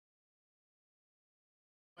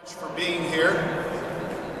For being here.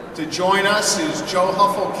 To join us as Joe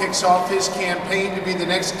Hoeffel kicks off his campaign to be the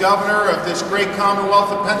next governor of this great Commonwealth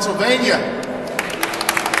of Pennsylvania.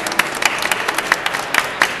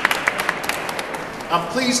 I'm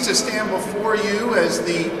pleased to stand before you as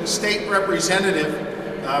the state representative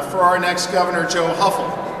for our next governor, Joe Hoeffel.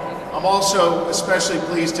 I'm also especially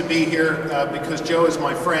pleased to be here because Joe is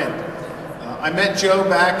my friend. I met Joe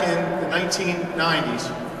back in the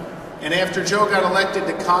 1990s. And after Joe got elected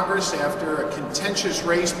to Congress, after a contentious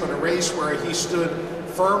race, but a race where he stood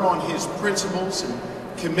firm on his principles and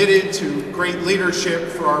committed to great leadership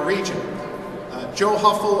for our region, Joe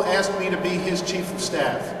Hoeffel asked me to be his chief of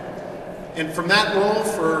staff. And from that role,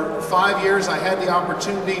 for 5 years, I had the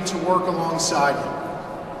opportunity to work alongside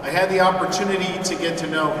him. I had the opportunity to get to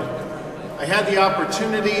know him. I had the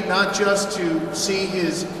opportunity not just to see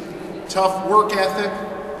his tough work ethic,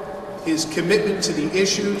 his commitment to the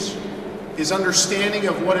issues, his understanding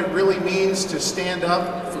of what it really means to stand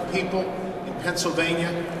up for people in Pennsylvania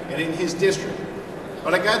and in his district.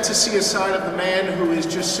 But I got to see a side of the man who is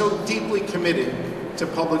just so deeply committed to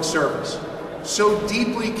public service, so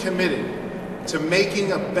deeply committed to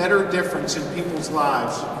making a better difference in people's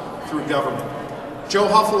lives through government. Joe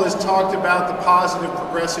Hoeffel has talked about the positive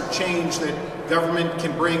progressive change that government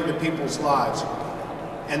can bring to people's lives.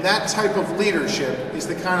 And that type of leadership is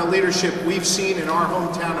the kind of leadership we've seen in our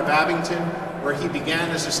hometown of Abington, where he began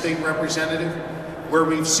as a state representative, where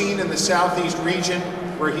we've seen in the Southeast region,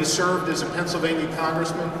 where he served as a Pennsylvania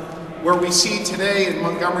congressman, where we see today in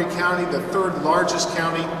Montgomery County, the third largest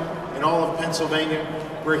county in all of Pennsylvania,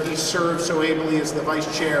 where he served so ably as the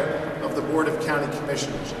vice chair of the Board of County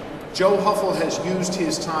Commissioners. Joe Hoeffel has used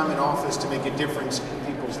his time in office to make a difference in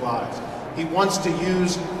people's lives. He wants to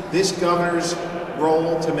use this governor's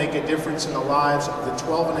role to make a difference in the lives of the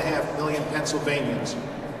 12.5 million Pennsylvanians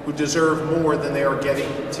who deserve more than they are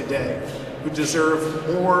getting today, who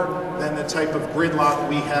deserve more than the type of gridlock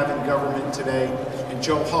we have in government today. And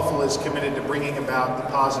Joe Hoeffel is committed to bringing about the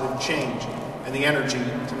positive change and the energy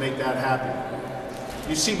to make that happen.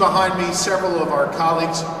 You see behind me several of our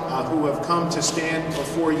colleagues who have come to stand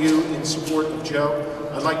before you in support of Joe.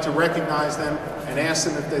 I'd like to recognize them and ask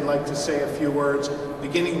them if they'd like to say a few words,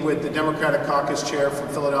 beginning with the Democratic Caucus Chair from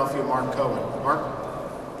Philadelphia, Mark Cohen. Mark?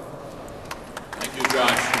 Thank you,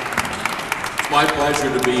 Josh. It's my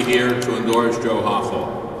pleasure to be here to endorse Joe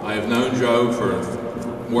Hoeffel. I have known Joe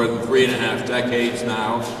for more than 3.5 decades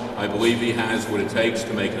now. I believe he has what it takes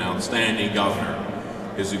to make an outstanding governor.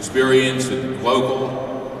 His experience at the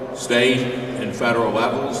local, state, and federal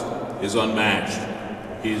levels is unmatched.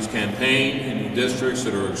 He has campaigned in districts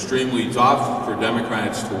that are extremely tough for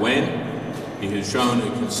Democrats to win. He has shown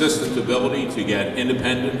a consistent ability to get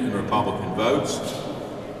independent and Republican votes.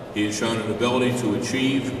 He has shown an ability to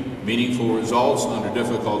achieve meaningful results under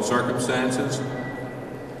difficult circumstances.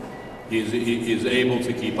 He is able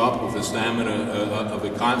to keep up with the stamina of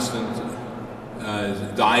the constant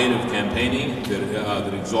diet of campaigning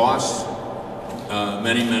that exhausts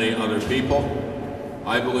many other people.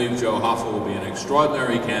 I believe Joe Hoeffel will be an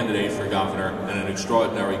extraordinary candidate for governor and an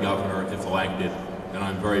extraordinary governor if elected, and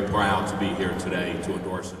I'm very proud to be here today to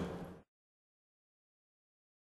endorse him.